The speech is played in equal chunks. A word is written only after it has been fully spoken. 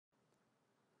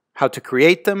how to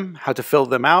create them, how to fill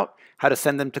them out, how to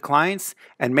send them to clients,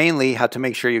 and mainly how to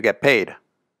make sure you get paid.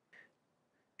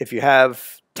 If you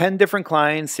have 10 different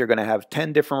clients, you're going to have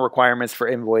 10 different requirements for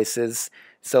invoices,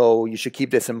 so you should keep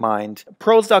this in mind.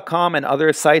 Pros.com and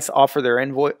other sites offer their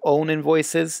own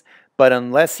invoices, but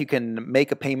unless you can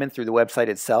make a payment through the website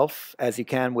itself, as you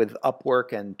can with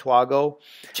Upwork and Twago,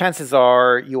 chances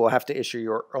are you will have to issue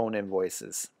your own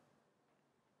invoices.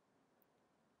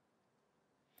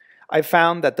 I've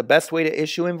found that the best way to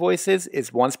issue invoices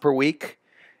is once per week.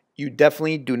 You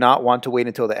definitely do not want to wait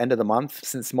until the end of the month,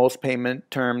 since most payment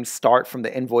terms start from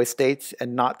the invoice date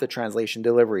and not the translation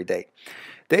delivery date.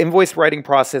 The invoice writing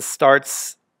process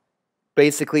starts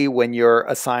basically when you're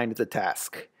assigned the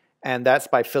task, and that's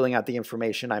by filling out the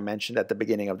information I mentioned at the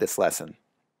beginning of this lesson.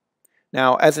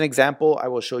 Now, as an example, I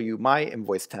will show you my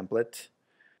invoice template.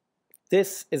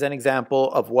 This is an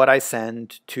example of what I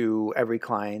send to every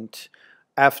client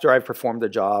after I've performed the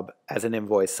job as an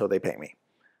invoice so they pay me.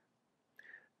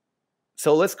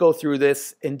 So let's go through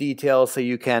this in detail so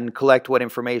you can collect what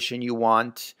information you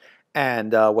want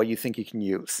and what you think you can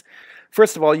use.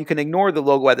 First of all, you can ignore the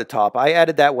logo at the top. I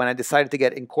added that when I decided to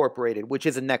get incorporated, which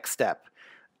is a next step.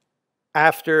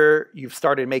 After you've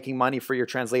started making money for your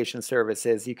translation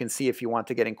services, you can see if you want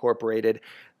to get incorporated.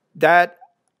 That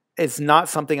is not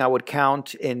something I would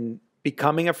count in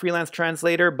becoming a freelance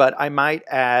translator, but I might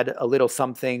add a little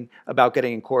something about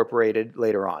getting incorporated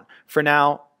later on. For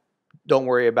now, don't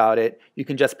worry about it. You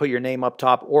can just put your name up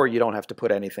top, or you don't have to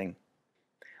put anything.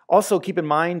 Also, keep in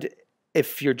mind,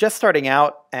 if you're just starting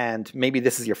out and maybe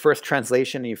this is your first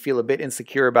translation and you feel a bit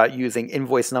insecure about using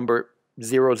invoice number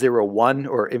 001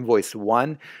 or invoice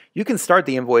 1, you can start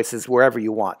the invoices wherever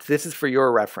you want. This is for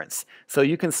your reference. So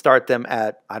you can start them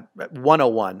at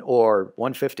 101 or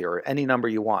 150 or any number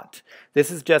you want.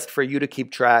 This is just for you to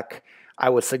keep track. I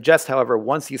would suggest, however,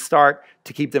 once you start,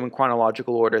 to keep them in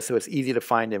chronological order so it's easy to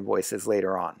find invoices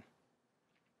later on.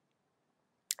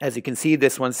 As you can see,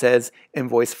 this one says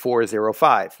invoice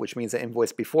 405, which means the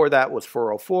invoice before that was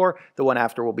 404, the one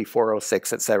after will be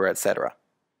 406, etc., etc.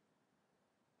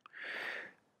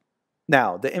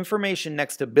 Now, the information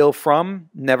next to bill from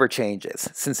never changes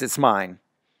since it's mine.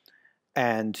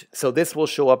 And so this will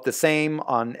show up the same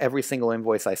on every single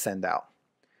invoice I send out.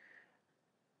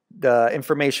 The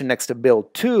information next to bill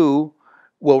to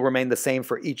will remain the same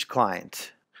for each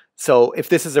client. So if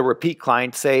this is a repeat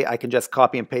client, say, I can just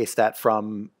copy and paste that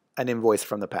from an invoice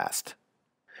from the past.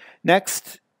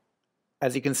 Next,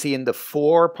 as you can see in the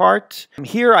for part,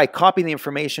 here I copy the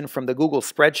information from the Google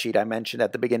spreadsheet I mentioned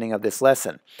at the beginning of this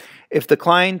lesson. If the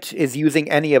client is using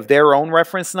any of their own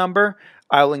reference number,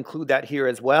 I'll include that here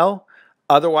as well.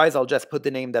 Otherwise, I'll just put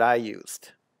the name that I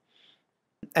used.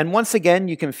 And once again,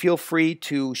 you can feel free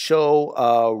to show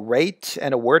a rate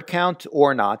and a word count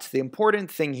or not. The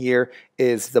important thing here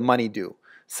is the money due.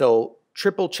 So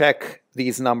triple check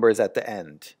these numbers at the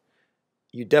end.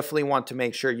 You definitely want to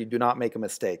make sure you do not make a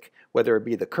mistake, whether it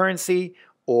be the currency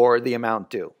or the amount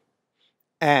due.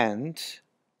 And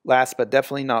last but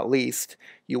definitely not least,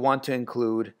 you want to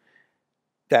include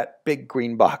that big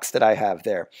green box that I have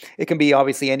there. It can be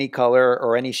obviously any color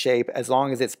or any shape as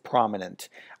long as it's prominent.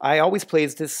 I always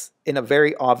place this in a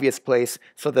very obvious place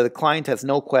so that the client has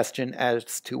no question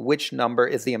as to which number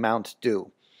is the amount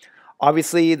due.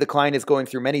 Obviously, the client is going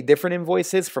through many different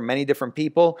invoices from many different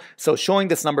people, so showing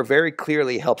this number very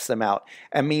clearly helps them out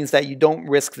and means that you don't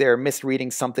risk their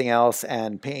misreading something else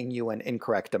and paying you an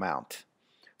incorrect amount.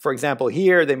 For example,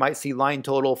 here they might see line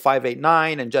total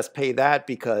 589 and just pay that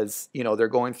because, they're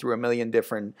going through a million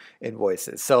different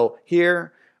invoices. So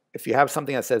here, if you have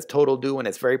something that says total due and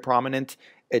it's very prominent,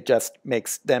 it just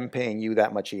makes them paying you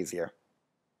that much easier.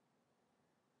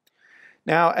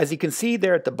 Now, as you can see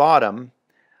there at the bottom,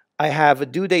 I have a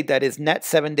due date that is net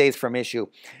 7 days from issue.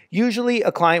 Usually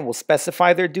a client will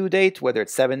specify their due date, whether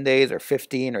it's 7 days or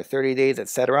 15 or 30 days,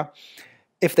 etc.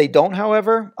 If they don't,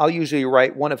 however, I'll usually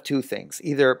write one of two things,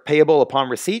 either payable upon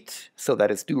receipt, so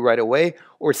that it's due right away,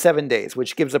 or 7 days,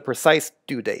 which gives a precise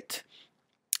due date.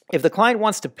 If the client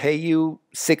wants to pay you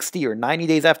 60 or 90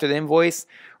 days after the invoice,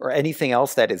 or anything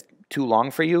else that is too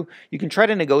long for you, you can try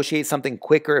to negotiate something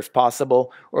quicker if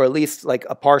possible, or at least like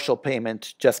a partial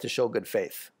payment just to show good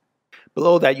faith.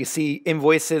 Below that, you see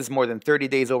invoices more than 30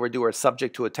 days overdue are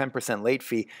subject to a 10% late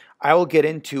fee. I will get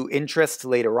into interest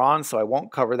later on, so I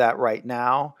won't cover that right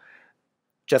now.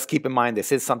 Just keep in mind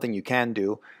this is something you can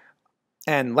do.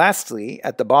 And lastly,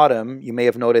 at the bottom, you may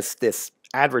have noticed this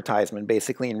advertisement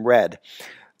basically in red.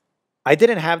 I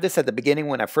didn't have this at the beginning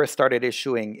when I first started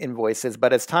issuing invoices,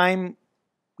 but as time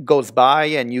goes by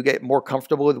and you get more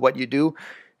comfortable with what you do,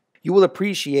 you will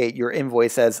appreciate your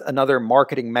invoice as another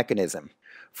marketing mechanism.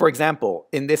 For example,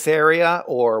 in this area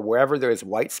or wherever there is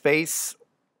white space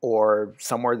or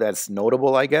somewhere that's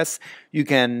notable, I guess, you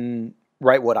can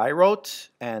write what I wrote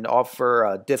and offer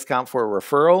a discount for a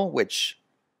referral, which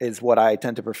is what I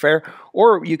tend to prefer.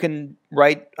 Or you can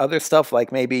write other stuff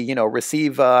like maybe, you know,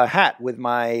 receive a hat with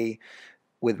my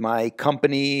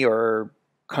company or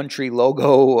country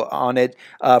logo on it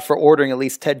for ordering at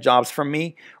least 10 jobs from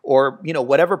me, or, you know,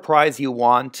 whatever prize you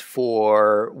want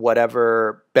for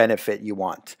whatever benefit you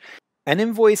want. An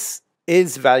invoice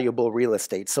is valuable real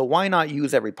estate, so why not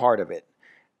use every part of it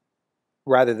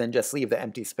rather than just leave the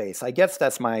empty space? I guess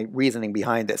that's my reasoning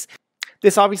behind this.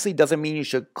 This obviously doesn't mean you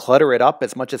should clutter it up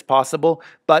as much as possible,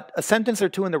 but a sentence or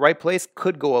two in the right place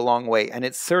could go a long way, and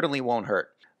it certainly won't hurt.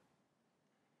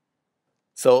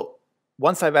 So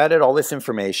once I've added all this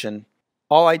information,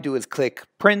 all I do is click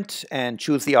Print and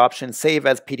choose the option Save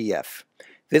as PDF.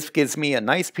 This gives me a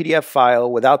nice PDF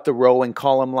file without the row and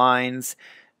column lines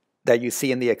that you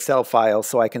see in the Excel file,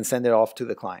 so I can send it off to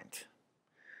the client.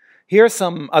 Here are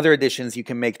some other additions you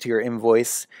can make to your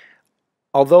invoice.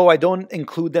 Although I don't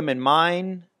include them in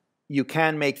mine, you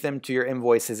can make them to your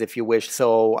invoices if you wish,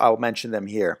 so I'll mention them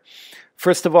here.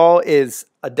 First of all is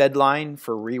a deadline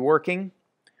for reworking.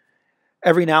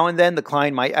 Every now and then, the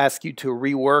client might ask you to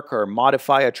rework or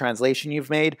modify a translation you've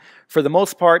made. For the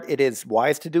most part, it is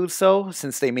wise to do so,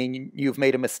 since they mean you've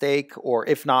made a mistake, or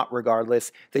if not,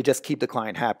 regardless, they just keep the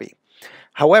client happy.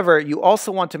 However, you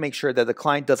also want to make sure that the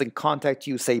client doesn't contact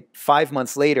you, say, 5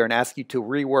 months later and ask you to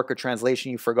rework a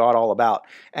translation you forgot all about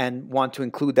and want to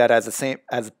include that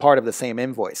as part of the same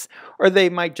invoice. Or they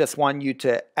might just want you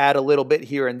to add a little bit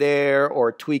here and there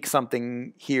or tweak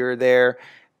something here or there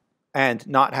and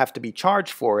not have to be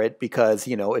charged for it because,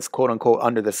 you know, it's quote-unquote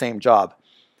under the same job.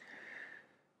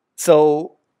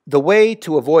 So the way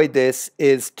to avoid this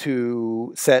is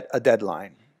to set a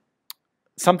deadline.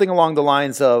 Something along the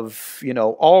lines of, you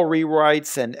know, all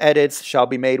rewrites and edits shall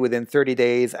be made within 30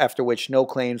 days, after which no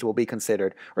claims will be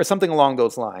considered, or something along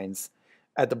those lines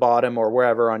at the bottom or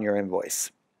wherever on your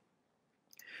invoice.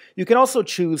 You can also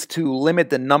choose to limit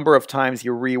the number of times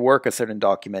you rework a certain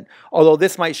document, although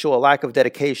this might show a lack of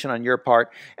dedication on your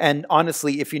part. And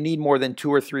honestly, if you need more than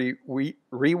 2 or 3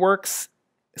 reworks,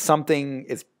 something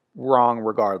is wrong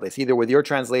regardless, either with your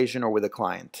translation or with a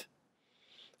client.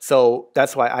 So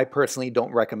that's why I personally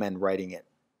don't recommend writing it.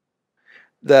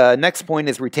 The next point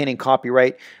is retaining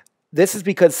copyright. This is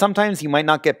because sometimes you might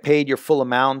not get paid your full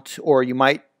amount, or you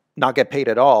might not get paid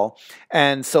at all.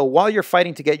 And so while you're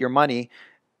fighting to get your money,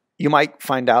 you might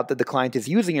find out that the client is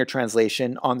using your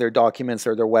translation on their documents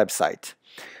or their website.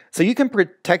 So you can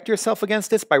protect yourself against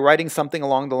this by writing something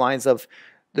along the lines of,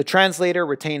 the translator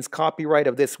retains copyright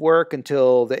of this work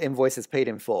until the invoice is paid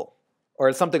in full,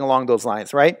 or something along those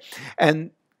lines, right?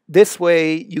 And this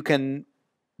way you can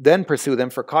then pursue them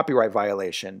for copyright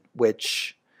violation,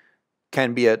 which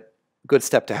can be a good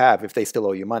step to have if they still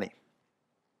owe you money.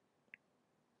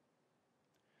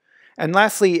 And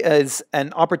lastly is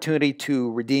an opportunity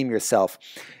to redeem yourself.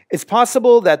 It's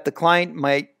possible that the client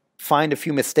might find a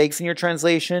few mistakes in your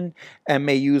translation and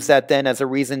may use that then as a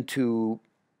reason to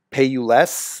pay you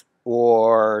less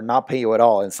or not pay you at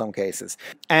all in some cases.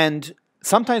 And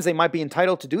sometimes they might be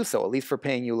entitled to do so, at least for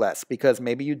paying you less, because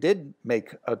maybe you did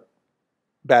make a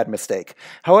bad mistake.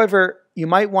 However, you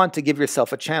might want to give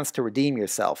yourself a chance to redeem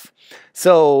yourself.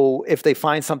 So if they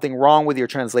find something wrong with your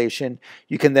translation,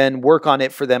 you can then work on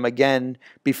it for them again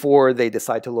before they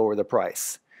decide to lower the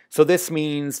price. So this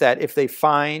means that if they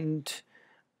find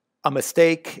a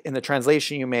mistake in the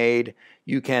translation you made,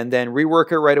 you can then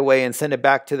rework it right away and send it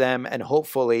back to them, and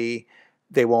hopefully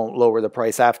they won't lower the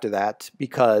price after that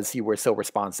because you were so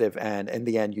responsive and in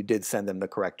the end you did send them the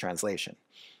correct translation.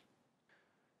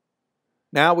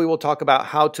 Now we will talk about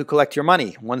how to collect your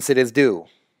money once it is due.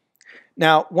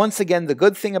 Now, once again, the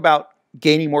good thing about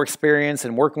gaining more experience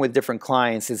and working with different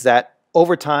clients is that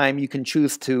over time you can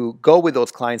choose to go with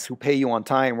those clients who pay you on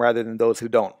time rather than those who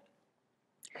don't.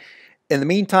 In the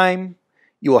meantime,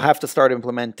 you will have to start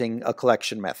implementing a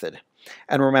collection method.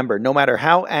 And remember, no matter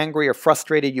how angry or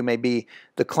frustrated you may be,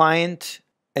 the client,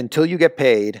 until you get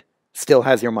paid, still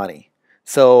has your money.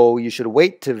 So you should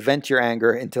wait to vent your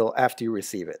anger until after you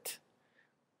receive it.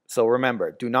 So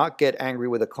remember, do not get angry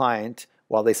with a client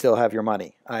while they still have your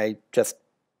money. I just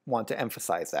want to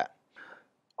emphasize that.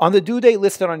 On the due date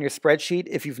listed on your spreadsheet,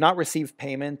 if you've not received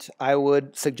payment, I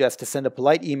would suggest to send a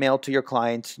polite email to your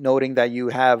client noting that you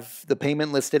have the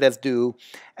payment listed as due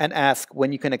and ask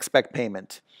when you can expect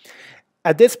payment.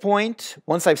 At this point,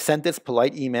 once I've sent this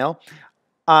polite email,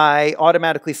 I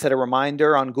automatically set a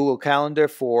reminder on Google Calendar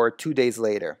for 2 days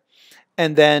later.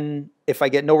 And then if I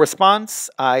get no response,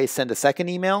 I send a second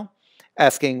email.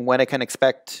 asking when I can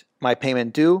expect my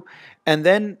payment due. And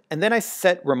then I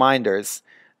set reminders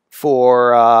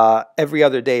for every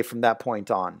other day from that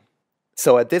point on.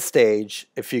 So at this stage,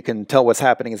 if you can tell what's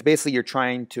happening, is basically you're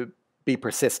trying to be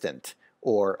persistent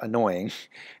or annoying,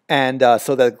 and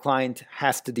so the client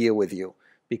has to deal with you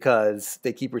because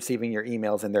they keep receiving your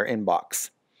emails in their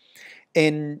inbox.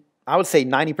 In, I would say,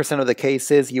 90% of the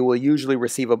cases, you will usually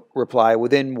receive a reply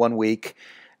within 1 week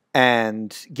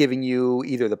and giving you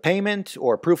either the payment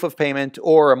or proof of payment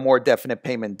or a more definite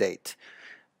payment date.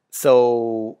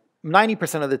 So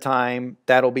 90% of the time,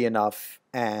 that'll be enough,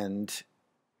 and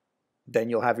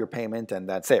then you'll have your payment and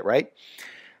that's it, right?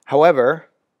 However,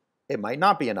 it might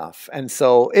not be enough. And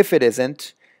so if it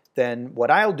isn't, then what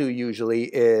I'll do usually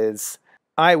is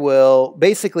I will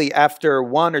basically, after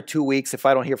 1 or 2 weeks, if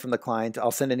I don't hear from the client,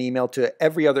 I'll send an email to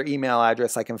every other email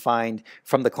address I can find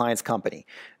from the client's company.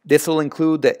 This will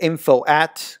include the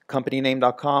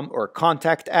info@companyname.com or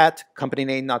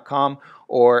contact@companyname.com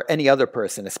or any other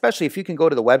person, especially if you can go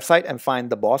to the website and find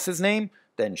the boss's name,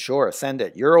 then sure, send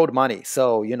it. You're owed money.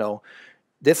 So,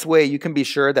 this way you can be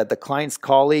sure that the client's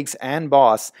colleagues and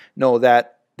boss know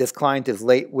that this client is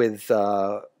late with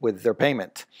their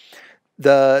payment.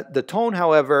 The tone,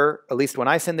 however, at least when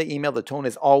I send the email, the tone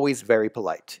is always very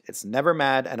polite. It's never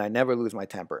mad, and I never lose my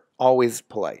temper. Always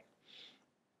polite.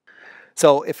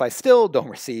 So if I still don't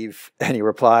receive any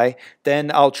reply,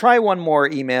 then I'll try one more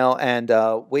email and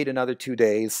wait another 2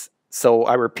 days. So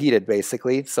I repeat it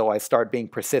basically. So I start being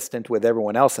persistent with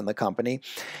everyone else in the company.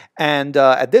 And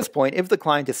at this point, if the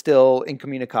client is still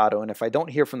incommunicado, and if I don't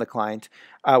hear from the client,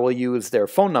 I will use their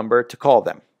phone number to call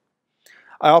them.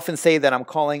 I often say that I'm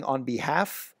calling on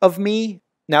behalf of me.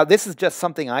 Now, this is just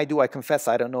something I do. I confess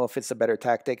I don't know if it's a better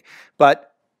tactic,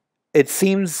 but it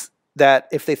seems that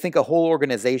if they think a whole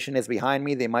organization is behind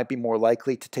me, they might be more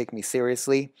likely to take me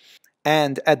seriously.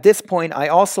 And at this point, I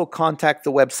also contact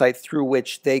the website through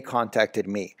which they contacted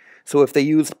me. So if they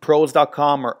used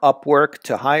pros.com or Upwork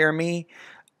to hire me,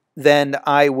 then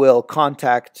I will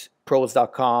contact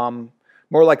pros.com,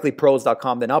 more likely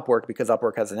pros.com than Upwork because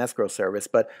Upwork has an escrow service,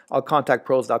 but I'll contact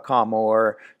pros.com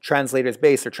or Translators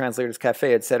Base or Translators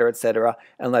Cafe, etc.,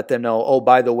 and let them know, oh,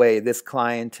 by the way, this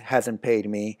client hasn't paid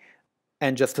me.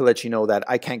 And just to let you know that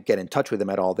I can't get in touch with them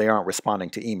at all. They aren't responding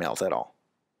to emails at all.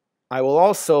 I will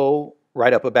also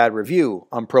write up a bad review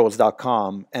on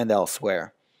pros.com and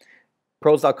elsewhere.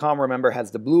 Pros.com, remember,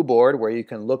 has the blue board where you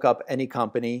can look up any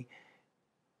company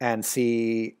and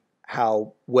see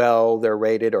how well they're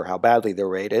rated or how badly they're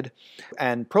rated.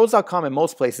 And pros.com in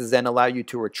most places then allow you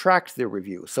to retract the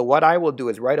review. So what I will do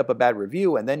is write up a bad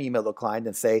review and then email the client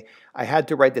and say, I had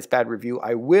to write this bad review.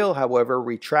 I will, however,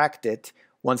 retract it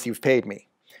once you've paid me.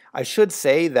 I should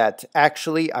say that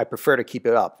actually I prefer to keep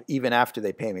it up even after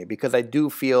they pay me because I do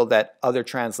feel that other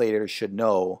translators should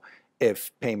know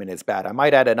if payment is bad. I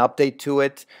might add an update to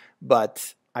it,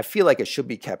 but I feel like it should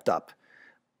be kept up.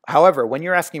 However, when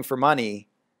you're asking for money,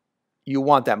 you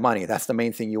want that money. That's the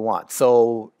main thing you want.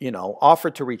 So, offer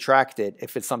to retract it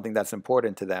if it's something that's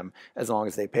important to them as long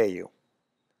as they pay you.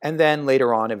 And then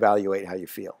later on, evaluate how you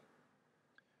feel.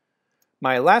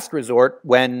 My last resort,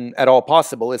 when at all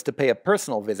possible, is to pay a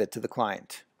personal visit to the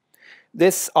client.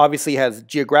 This obviously has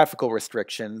geographical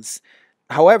restrictions.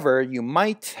 However, you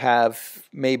might have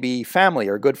maybe family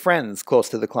or good friends close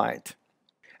to the client.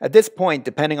 At this point,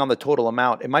 depending on the total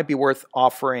amount, it might be worth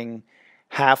offering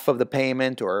half of the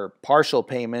payment or partial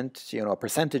payment, a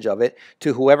percentage of it,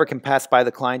 to whoever can pass by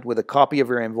the client with a copy of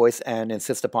your invoice and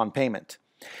insist upon payment.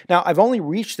 Now, I've only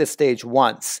reached this stage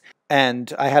once.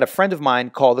 And I had a friend of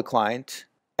mine call the client,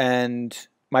 and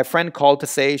my friend called to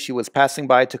say she was passing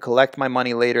by to collect my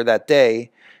money later that day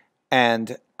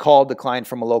and called the client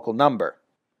from a local number.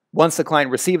 Once the client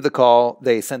received the call,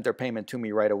 they sent their payment to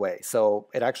me right away. So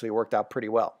it actually worked out pretty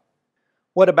well.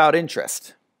 What about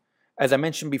interest? As I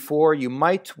mentioned before, you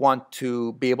might want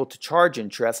to be able to charge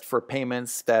interest for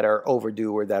payments that are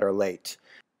overdue or that are late.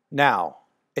 Now,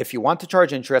 if you want to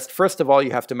charge interest, first of all,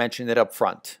 you have to mention it up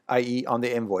front, i.e. on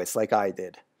the invoice, like I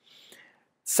did.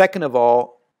 Second of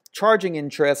all, charging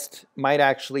interest might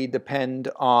actually depend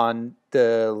on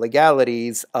the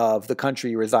legalities of the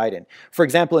country you reside in. For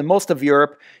example, in most of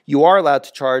Europe, you are allowed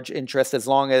to charge interest as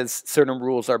long as certain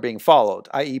rules are being followed,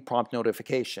 i.e. prompt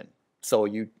notification. So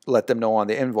you let them know on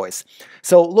the invoice.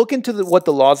 So look into what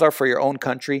the laws are for your own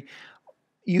country.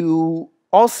 You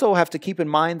also have to keep in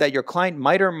mind that your client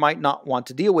might or might not want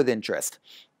to deal with interest.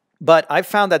 But I've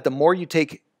found that the more you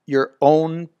take your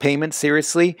own payment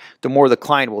seriously, the more the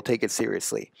client will take it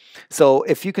seriously. So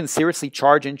if you can seriously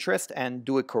charge interest and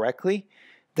do it correctly,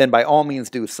 then by all means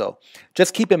do so.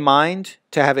 Just keep in mind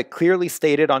to have it clearly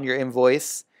stated on your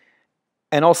invoice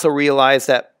and also realize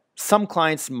that some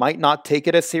clients might not take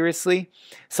it as seriously.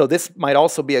 So this might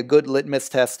also be a good litmus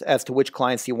test as to which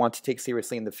clients you want to take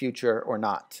seriously in the future or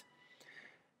not.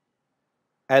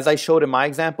 As I showed in my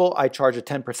example, I charge a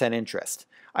 10% interest.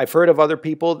 I've heard of other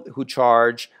people who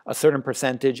charge a certain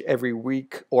percentage every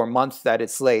week or month that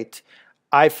it's late.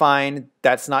 I find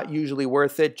that's not usually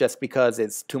worth it just because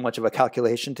it's too much of a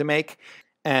calculation to make.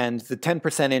 And the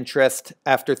 10% interest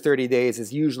after 30 days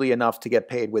is usually enough to get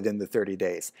paid within the 30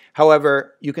 days.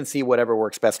 However, you can see whatever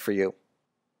works best for you.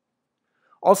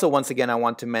 Also, once again, I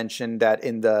want to mention that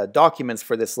in the documents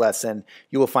for this lesson,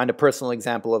 you will find a personal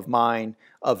example of mine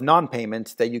of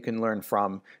non-payment that you can learn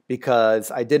from, because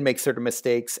I did make certain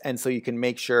mistakes, and so you can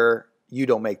make sure you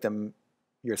don't make them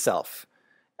yourself.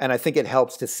 And I think it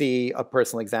helps to see a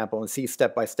personal example and see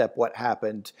step by step what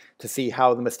happened, to see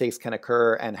how the mistakes can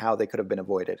occur and how they could have been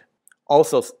avoided.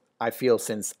 Also, I feel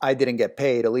since I didn't get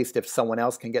paid, at least if someone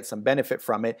else can get some benefit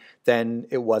from it, then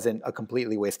it wasn't a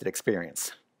completely wasted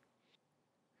experience.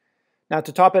 Now,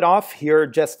 to top it off, here are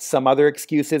just some other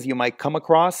excuses you might come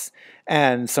across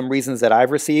and some reasons that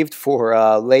I've received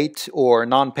for late or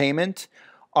non-payment.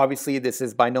 Obviously, this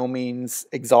is by no means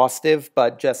exhaustive,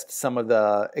 but just some of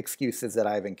the excuses that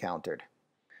I've encountered.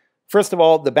 First of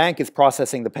all, the bank is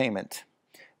processing the payment.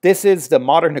 This is the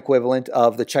modern equivalent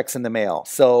of the checks in the mail.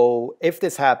 So if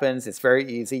this happens, it's very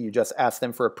easy. You just ask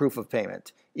them for a proof of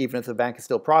payment. Even if the bank is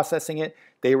still processing it,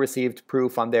 they received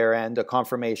proof on their end, a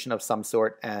confirmation of some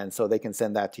sort, and so they can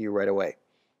send that to you right away.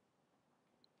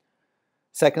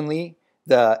 Secondly,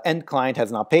 the end client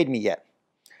has not paid me yet.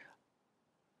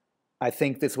 I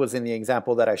think this was in the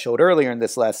example that I showed earlier in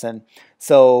this lesson.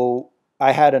 So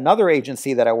I had another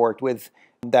agency that I worked with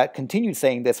that continued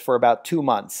saying this for about 2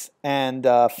 months. And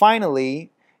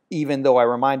finally, even though I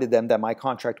reminded them that my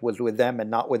contract was with them and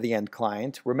not with the end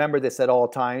client, remember this at all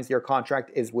times, your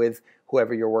contract is with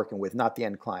whoever you're working with, not the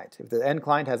end client. If the end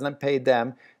client hasn't paid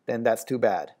them, then that's too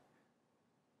bad.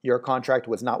 Your contract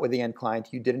was not with the end client.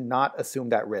 You did not assume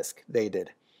that risk. They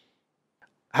did.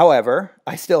 However,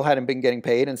 I still hadn't been getting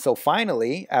paid, and so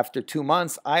finally, after 2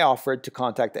 months, I offered to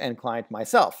contact the end client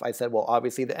myself. I said, well,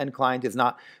 obviously the end client is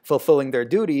not fulfilling their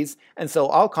duties, and so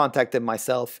I'll contact them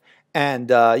myself and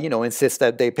insist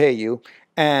that they pay you.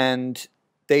 And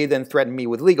they then threatened me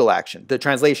with legal action. The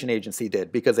translation agency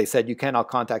did, because they said you cannot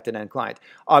contact an end client.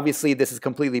 Obviously, this is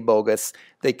completely bogus.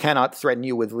 They cannot threaten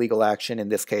you with legal action in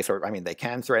this case, or I mean, they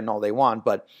can threaten all they want,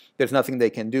 but there's nothing they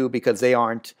can do because they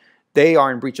are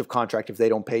in breach of contract if they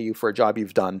don't pay you for a job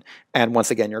you've done. And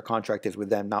once again, your contract is with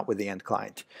them, not with the end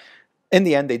client. In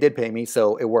the end, they did pay me,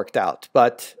 so it worked out.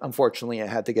 But unfortunately, it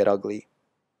had to get ugly.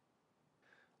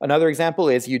 Another example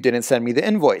is you didn't send me the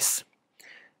invoice.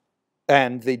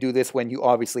 And they do this when you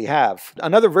obviously have.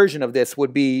 Another version of this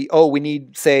would be, oh, we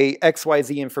need, say,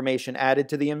 XYZ information added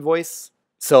to the invoice.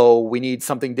 So we need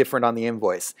something different on the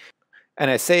invoice. And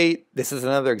I say this is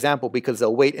another example because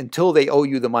they'll wait until they owe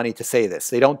you the money to say this.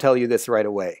 They don't tell you this right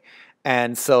away.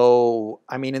 And so,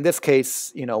 I mean, in this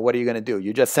case, what are you going to do?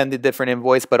 You just send a different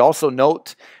invoice, but also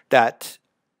note that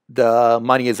the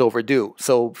money is overdue.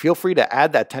 So feel free to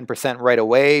add that 10% right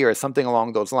away or something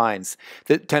along those lines.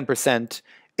 The 10%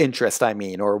 interest,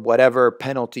 or whatever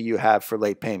penalty you have for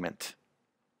late payment.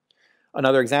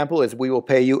 Another example is we will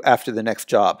pay you after the next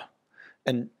job.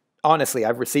 And honestly,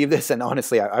 I've received this, and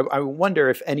honestly, I wonder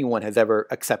if anyone has ever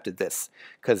accepted this,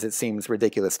 because it seems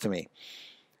ridiculous to me.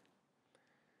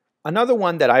 Another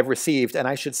one that I've received, and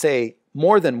I should say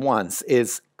more than once,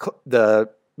 is the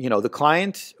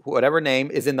client, whatever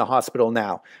name, is in the hospital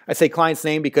now. I say client's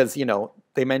name because,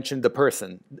 they mentioned the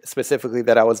person specifically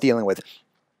that I was dealing with.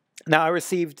 Now, I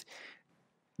received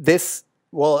this,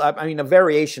 well, I mean, a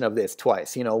variation of this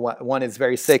twice. One is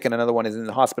very sick and another one is in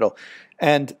the hospital.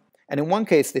 And in one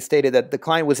case, they stated that the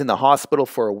client was in the hospital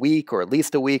for a week or at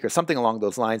least a week or something along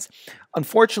those lines.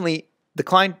 Unfortunately, the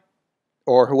client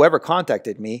or whoever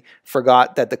contacted me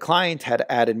forgot that the client had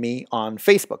added me on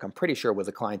Facebook. I'm pretty sure it was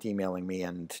a client emailing me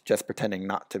and just pretending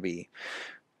not to be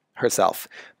herself.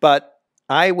 But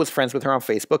I was friends with her on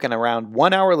Facebook, and around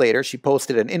 1 hour later, she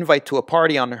posted an invite to a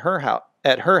party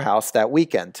at her house that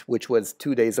weekend, which was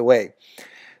 2 days away.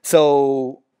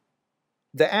 So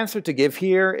the answer to give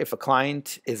here, if a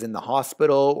client is in the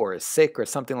hospital or is sick or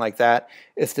something like that,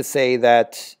 is to say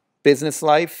that business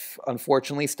life,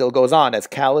 unfortunately, still goes on. As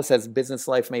callous as business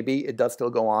life may be, it does still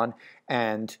go on.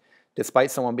 And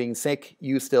despite someone being sick,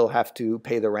 you still have to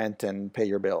pay the rent and pay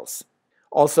your bills.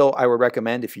 Also, I would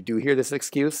recommend, if you do hear this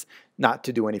excuse, not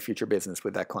to do any future business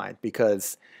with that client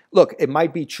because, look, it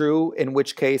might be true, in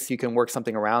which case you can work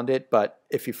something around it, but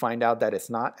if you find out that it's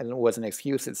not and it was an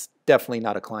excuse, it's definitely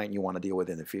not a client you want to deal with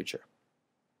in the future.